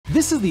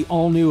This is the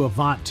all-new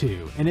Avantt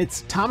 2, and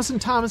it's Thomas &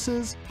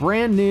 Thomas's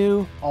brand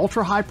new,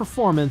 ultra-high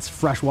performance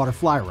freshwater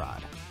fly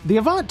rod. The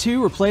Avantt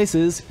 2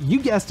 replaces, you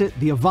guessed it,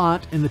 the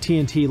Avantt in the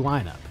TNT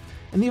lineup.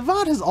 And the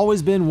Avantt has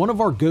always been one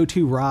of our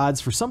go-to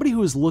rods for somebody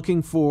who is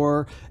looking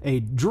for a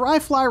dry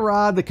fly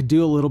rod that could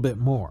do a little bit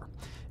more.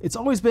 It's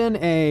always been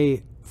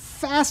a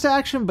fast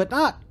action, but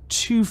not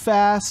too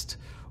fast,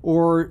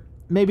 or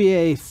maybe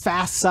a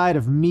fast side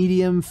of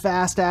medium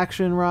fast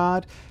action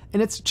rod.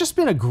 And it's just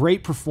been a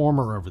great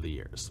performer over the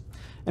years.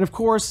 And of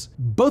course,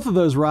 both of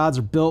those rods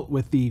are built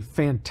with the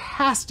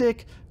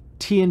fantastic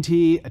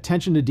TNT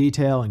attention to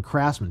detail and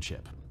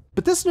craftsmanship.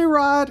 But this new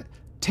rod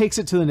takes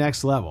it to the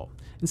next level.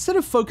 Instead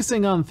of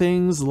focusing on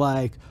things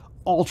like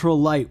ultra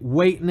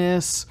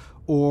lightweightness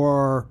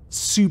or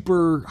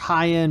super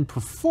high-end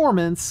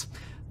performance,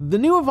 the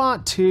new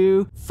Avantt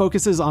 2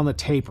 focuses on the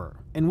taper.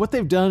 And what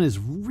they've done is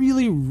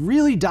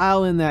really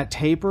dial in that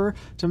taper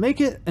to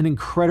make it an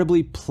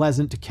incredibly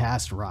pleasant to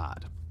cast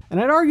rod. And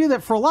I'd argue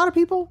that for a lot of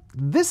people,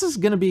 this is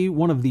going to be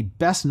one of the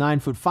best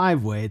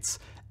 9'5" weights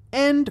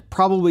and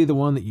probably the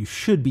one that you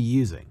should be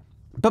using.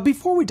 But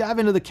before we dive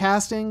into the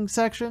casting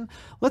section,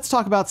 let's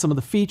talk about some of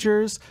the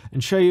features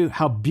and show you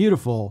how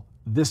beautiful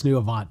this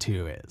new Avantt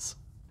 2 is.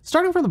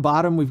 Starting from the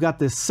bottom, we've got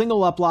this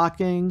single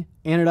up-locking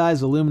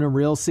anodized aluminum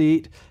reel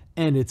seat,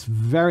 and it's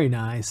very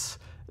nice.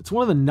 It's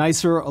one of the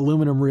nicer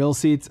aluminum reel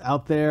seats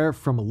out there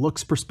from a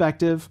looks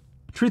perspective.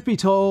 Truth be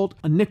told,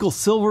 a nickel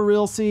silver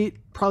reel seat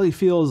probably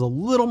feels a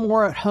little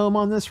more at home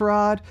on this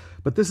rod,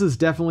 but this is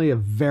definitely a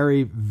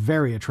very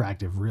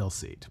attractive reel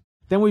seat.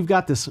 Then we've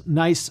got this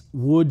nice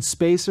wood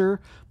spacer.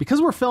 Because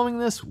we're filming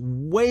this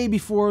way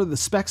before the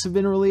specs have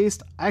been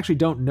released, I actually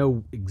don't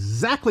know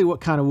exactly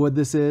what kind of wood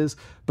this is,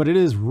 but it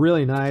is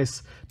really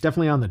nice,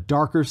 definitely on the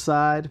darker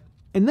side.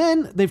 And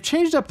then they've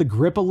changed up the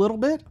grip a little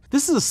bit.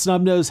 This is a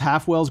snub nose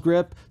half wells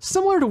grip,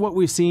 similar to what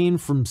we've seen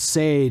from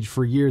Sage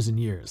for years and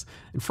years.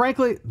 And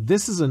frankly,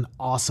 this is an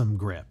awesome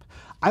grip.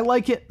 I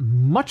like it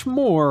much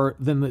more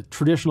than the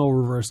traditional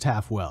reversed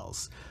half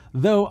wells,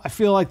 though I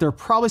feel like there are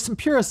probably some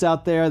purists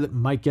out there that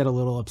might get a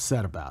little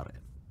upset about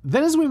it.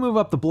 Then as we move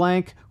up the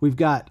blank, we've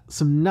got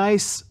some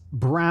nice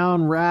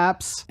brown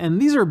wraps, and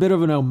these are a bit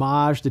of an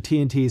homage to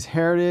TNT's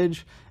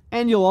heritage.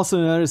 And you'll also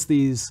notice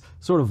these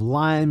sort of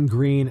lime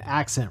green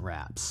accent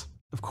wraps.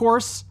 Of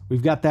course,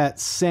 we've got that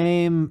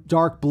same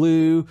dark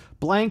blue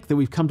blank that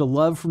we've come to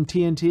love from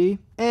TNT.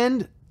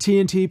 And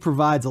TNT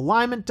provides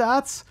alignment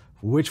dots,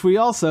 which we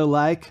also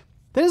like.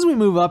 Then as we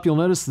move up, you'll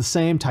notice the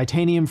same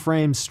titanium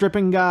frame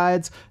stripping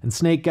guides and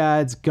snake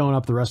guides going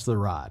up the rest of the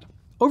rod.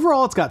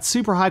 Overall, it's got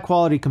super high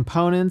quality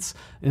components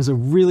and is a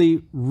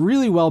really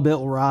well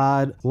built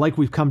rod like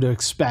we've come to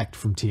expect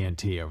from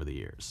TNT over the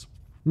years.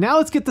 Now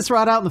let's get this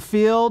rod out in the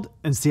field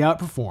and see how it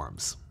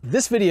performs.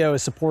 This video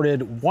is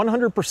supported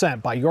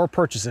 100% by your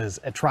purchases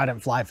at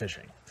Trident Fly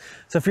Fishing.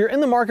 So if you're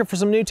in the market for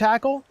some new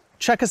tackle,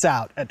 check us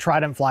out at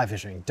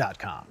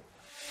tridentflyfishing.com.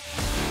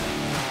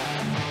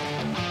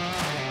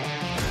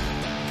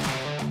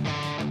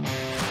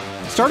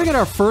 Starting at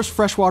our first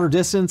freshwater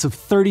distance of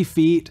 30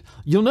 feet,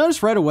 you'll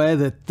notice right away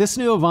that this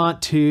new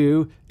Avantt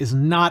 2 is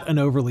not an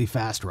overly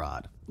fast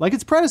rod. Like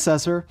its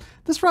predecessor,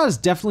 this rod is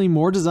definitely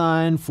more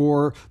designed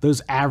for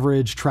those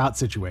average trout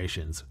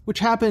situations, which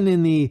happen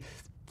in the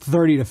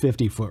 30 to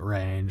 50 foot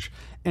range.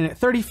 And at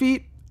 30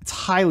 feet, it's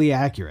highly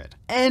accurate,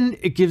 and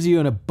it gives you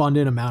an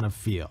abundant amount of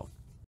feel.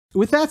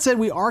 With that said,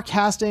 we are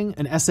casting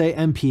an SA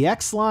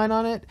MPX line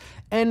on it,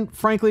 and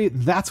frankly,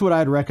 that's what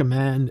I'd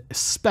recommend,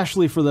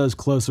 especially for those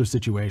closer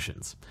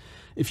situations.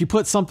 If you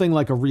put something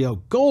like a Rio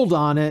Gold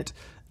on it,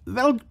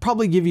 that'll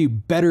probably give you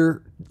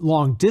better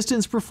long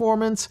distance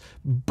performance,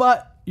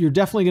 but you're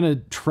definitely going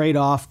to trade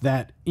off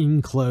that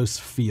in-close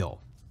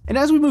feel. And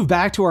as we move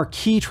back to our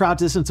key trout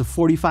distance of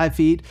 45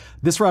 feet,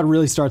 this rod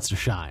really starts to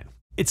shine.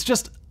 It's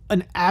just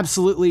an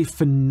absolutely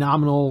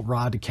phenomenal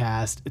rod to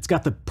cast. It's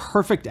got the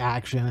perfect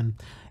action,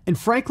 and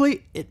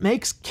frankly, it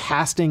makes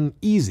casting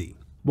easy.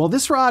 While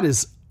this rod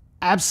is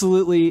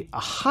absolutely a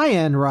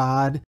high-end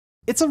rod,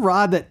 it's a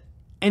rod that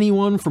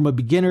anyone from a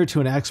beginner to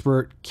an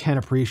expert can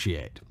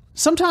appreciate.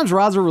 Sometimes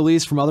rods are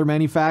released from other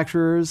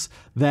manufacturers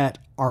that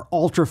are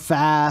ultra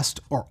fast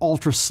or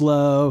ultra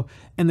slow,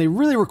 and they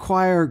really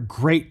require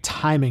great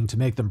timing to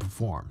make them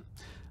perform.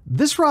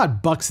 This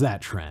rod bucks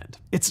that trend.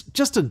 It's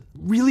just a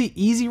really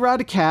easy rod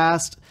to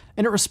cast,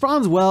 and it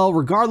responds well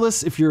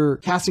regardless if your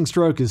casting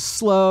stroke is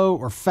slow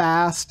or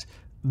fast.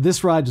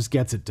 This rod just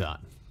gets it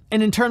done.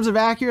 And in terms of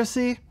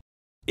accuracy,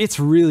 it's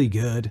really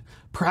good.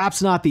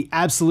 Perhaps not the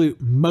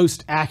absolute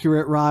most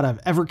accurate rod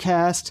I've ever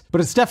cast,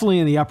 but it's definitely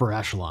in the upper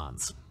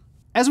echelons.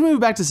 As we move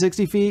back to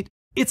 60 feet,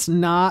 it's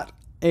not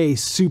a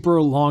super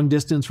long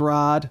distance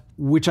rod,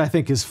 which I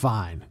think is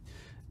fine.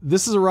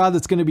 This is a rod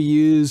that's going to be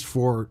used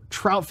for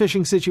trout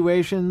fishing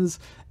situations,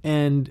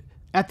 and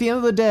at the end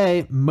of the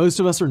day, most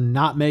of us are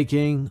not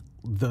making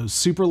those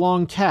super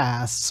long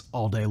casts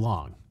all day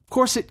long. Of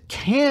course, it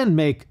can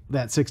make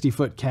that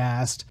 60-foot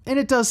cast, and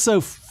it does so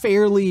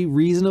fairly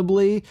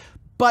reasonably,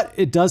 but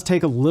it does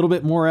take a little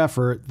bit more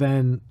effort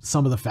than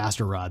some of the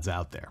faster rods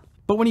out there.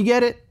 But when you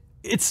get it,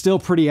 it's still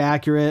pretty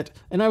accurate,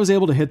 and I was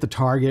able to hit the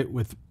target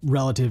with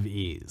relative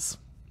ease.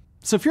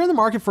 So if you're in the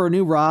market for a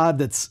new rod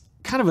that's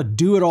kind of a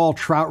do-it-all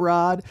trout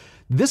rod,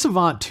 this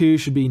Avantt 2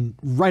 should be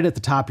right at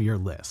the top of your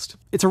list.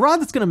 It's a rod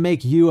that's going to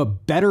make you a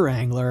better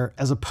angler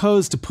as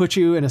opposed to put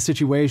you in a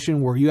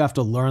situation where you have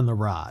to learn the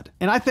rod.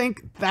 And I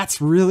think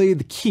that's really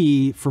the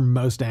key for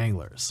most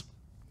anglers.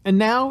 And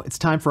now it's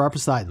time for our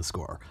Poseidon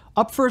Score.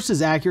 Up first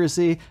is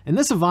accuracy, and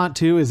this Avantt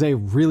 2 is a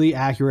really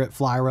accurate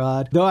fly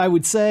rod, though I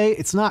would say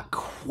it's not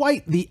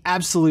quite the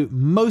absolute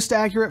most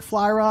accurate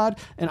fly rod,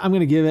 and I'm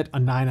going to give it a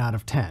 9 out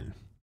of 10.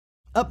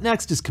 Up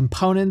next is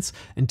components,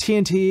 and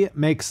TNT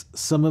makes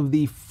some of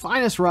the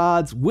finest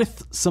rods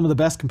with some of the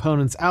best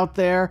components out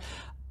there,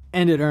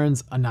 and it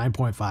earns a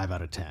 9.5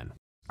 out of 10.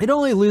 It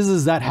only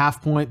loses that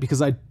half point because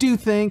I do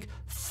think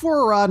for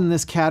a rod in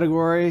this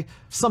category,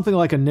 something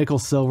like a nickel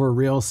silver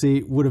reel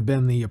seat would have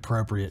been the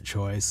appropriate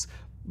choice,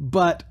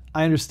 but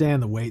I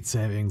understand the weight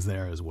savings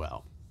there as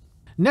well.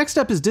 Next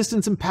up is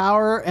distance and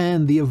power,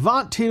 and the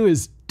Avantt 2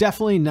 is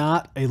definitely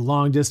not a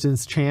long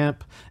distance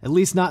champ, at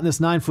least not in this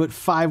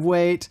 9'5"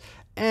 weight,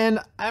 and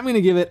I'm going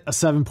to give it a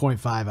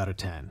 7.5 out of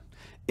 10.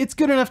 It's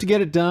good enough to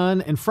get it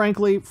done, and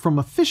frankly, from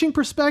a fishing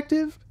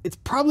perspective, it's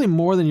probably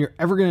more than you're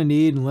ever going to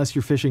need unless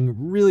you're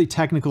fishing really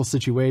technical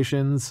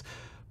situations,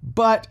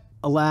 but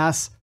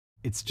alas,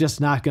 it's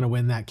just not going to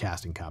win that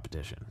casting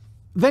competition.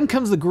 Then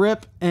comes the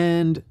grip,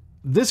 and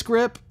this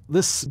grip,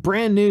 this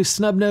brand new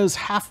snub nose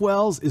half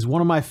wells, is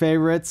one of my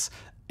favorites,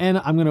 and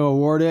I'm going to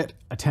award it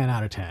a 10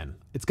 out of 10.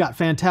 It's got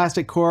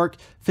fantastic cork,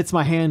 fits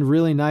my hand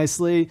really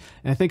nicely,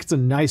 and I think it's a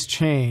nice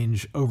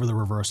change over the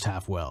reversed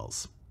half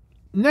wells.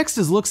 Next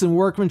is looks and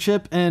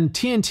workmanship, and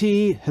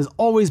TNT has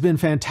always been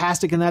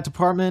fantastic in that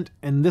department,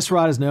 and this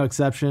rod is no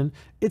exception.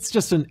 It's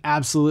just an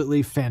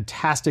absolutely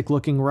fantastic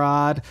looking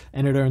rod,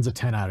 and it earns a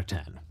 10 out of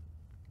 10.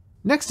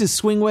 Next is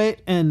swing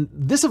weight, and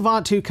this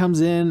Avantt 2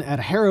 comes in at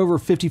a hair over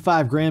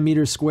 55 gram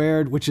meters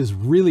squared, which is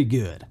really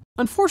good.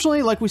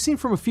 Unfortunately, like we've seen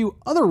from a few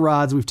other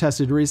rods we've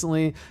tested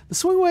recently, the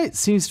swing weight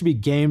seems to be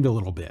gamed a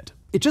little bit.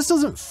 It just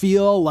doesn't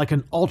feel like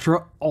an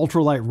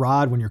ultralight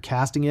rod when you're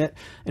casting it,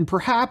 and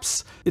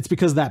perhaps it's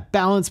because that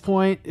balance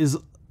point is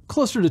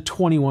closer to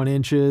 21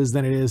 inches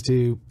than it is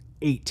to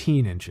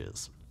 18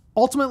 inches.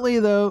 Ultimately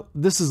though,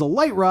 this is a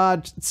light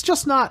rod. It's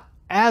just not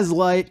as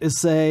light as,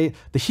 say,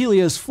 the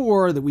Helios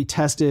 4 that we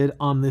tested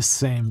on this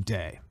same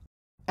day.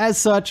 As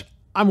such,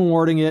 I'm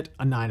awarding it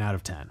a 9 out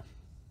of 10.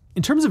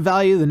 In terms of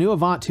value, the new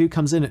Avantt 2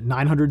 comes in at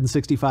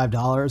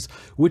 $965,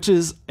 which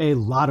is a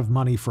lot of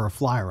money for a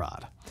fly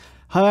rod.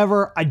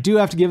 However, I do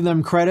have to give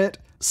them credit.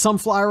 Some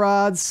fly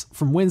rods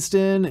from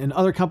Winston and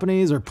other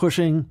companies are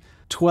pushing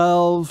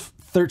 $1,200,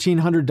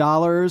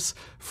 $1,300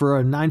 for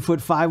a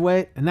 9'5"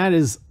 weight, and that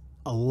is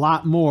a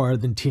lot more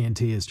than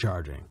TNT is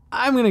charging.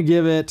 I'm going to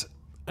give it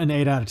an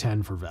 8 out of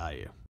 10 for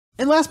value.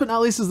 And last but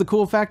not least is the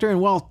cool factor,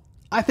 and while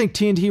I think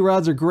TNT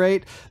rods are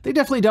great, they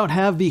definitely don't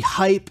have the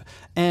hype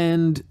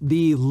and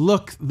the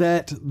look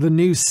that the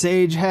new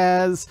Sage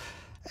has.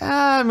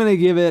 I'm going to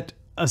give it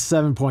a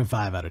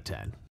 7.5 out of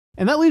 10.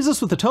 And that leaves us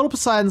with a total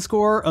Poseidon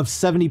score of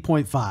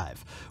 70.5,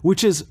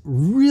 which is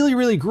really,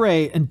 really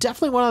great and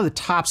definitely one of the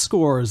top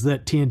scores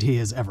that TNT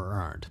has ever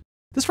earned.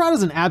 This rod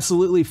is an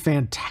absolutely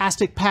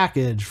fantastic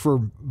package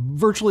for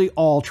virtually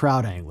all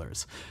trout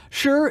anglers.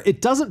 Sure, it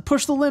doesn't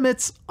push the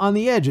limits on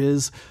the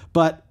edges,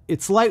 but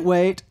it's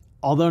lightweight,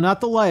 although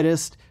not the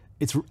lightest.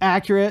 It's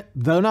accurate,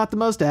 though not the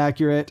most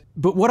accurate.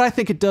 But what I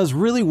think it does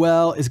really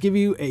well is give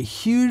you a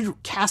huge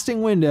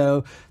casting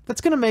window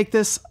that's going to make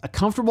this a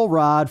comfortable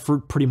rod for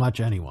pretty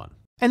much anyone.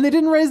 And they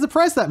didn't raise the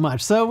price that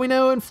much, so we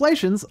know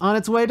inflation's on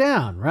its way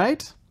down,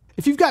 right?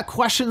 If you've got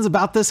questions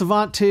about this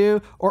Avantt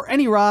 2 or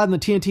any rod in the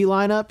TNT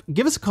lineup,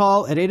 give us a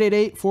call at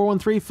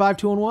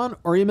 888-413-5211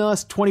 or email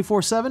us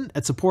 24/7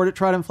 at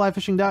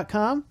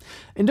support@troutandflyfishing.com.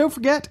 And don't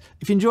forget,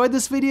 if you enjoyed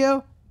this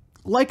video,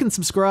 like and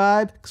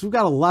subscribe, because we've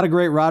got a lot of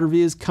great rod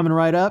reviews coming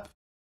right up.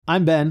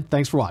 I'm Ben.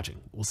 Thanks for watching.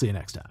 We'll see you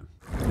next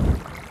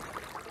time.